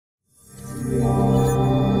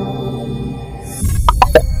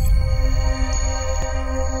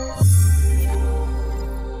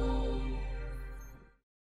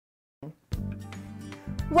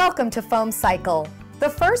Welcome to Foam Cycle, the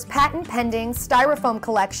first patent-pending styrofoam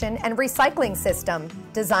collection and recycling system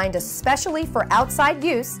designed especially for outside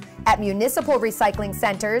use at municipal recycling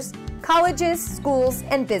centers, colleges, schools,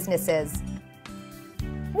 and businesses.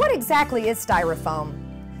 What exactly is styrofoam?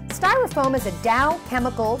 Styrofoam is a Dow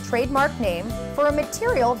Chemical trademark name for a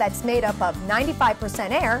material that's made up of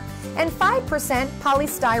 95% air and 5%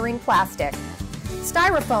 polystyrene plastic.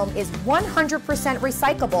 Styrofoam is 100%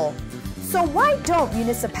 recyclable. So why don't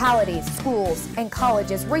municipalities, schools, and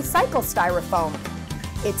colleges recycle styrofoam?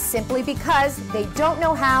 It's simply because they don't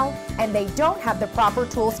know how and they don't have the proper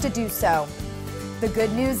tools to do so. The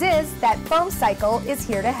good news is that Foam Cycle is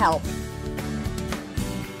here to help.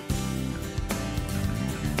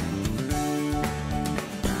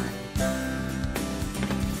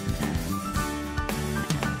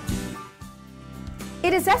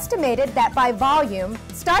 It is estimated that by volume,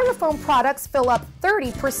 styrofoam products fill up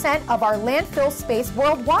 30% of our landfill space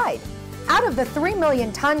worldwide. Out of the 3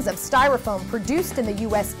 million tons of styrofoam produced in the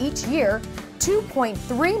U.S. each year,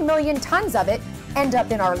 2.3 million tons of it end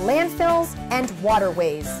up in our landfills and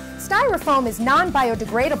waterways. Styrofoam is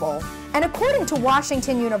non-biodegradable, and according to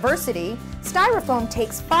Washington University, styrofoam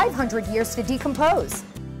takes 500 years to decompose.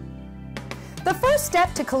 The first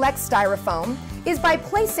step to collect styrofoam is by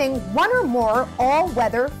placing one or more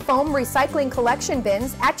all-weather foam recycling collection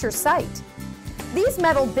bins at your site. These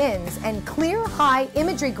metal bins and clear, high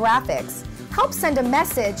imagery graphics help send a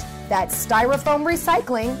message that styrofoam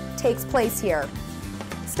recycling takes place here.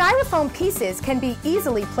 Styrofoam pieces can be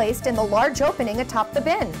easily placed in the large opening atop the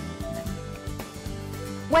bin.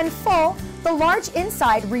 When full, the large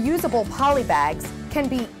inside reusable poly bags can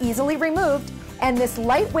be easily removed, and this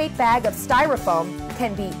lightweight bag of styrofoam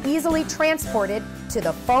can be easily transported to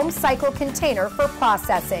the Foam Cycle container for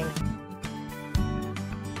processing.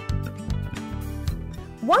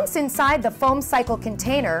 Once inside the Foam Cycle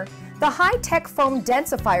container, the high-tech foam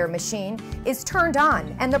densifier machine is turned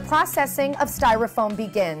on and the processing of styrofoam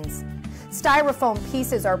begins. Styrofoam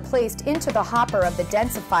pieces are placed into the hopper of the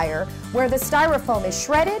densifier, where the styrofoam is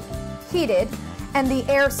shredded, heated, and the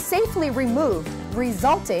air safely removed,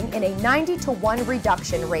 resulting in a 90-to-1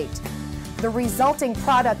 reduction rate. The resulting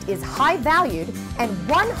product is high-valued and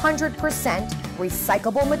 100%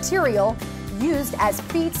 recyclable material used as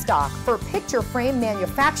feedstock for picture frame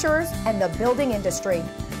manufacturers and the building industry.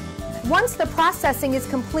 Once the processing is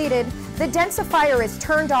completed, the densifier is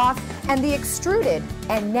turned off and the extruded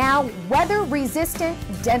and now weather-resistant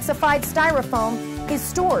densified styrofoam is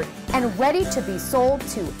stored and ready to be sold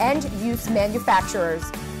to end-use manufacturers.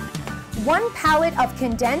 One pallet of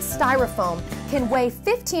condensed styrofoam can weigh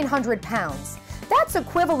 1,500 pounds. That's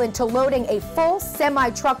equivalent to loading a full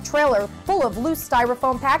semi-truck trailer full of loose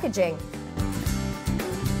styrofoam packaging.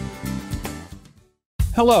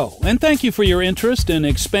 Hello, and thank you for your interest in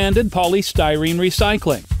expanded polystyrene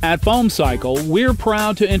recycling. At Foam Cycle, we're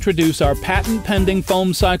proud to introduce our patent-pending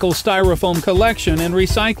Foam Cycle styrofoam collection and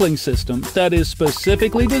recycling system that is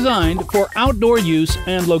specifically designed for outdoor use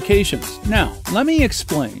and locations. Now, let me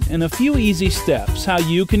explain in a few easy steps how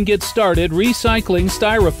you can get started recycling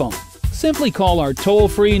styrofoam. Simply call our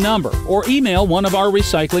toll-free number or email one of our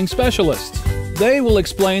recycling specialists. They will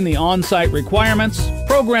explain the on-site requirements,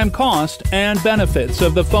 program cost, and benefits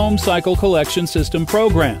of the Foam Cycle Collection System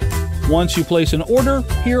program. Once you place an order,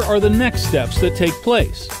 here are the next steps that take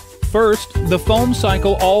place. First, the Foam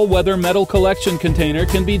Cycle all-weather metal collection container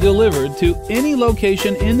can be delivered to any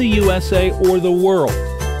location in the USA or the world.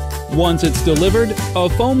 Once it's delivered, a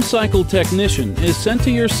Foam Cycle technician is sent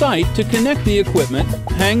to your site to connect the equipment,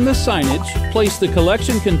 hang the signage, place the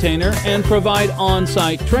collection container, and provide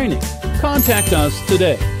on-site training. Contact us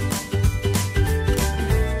today.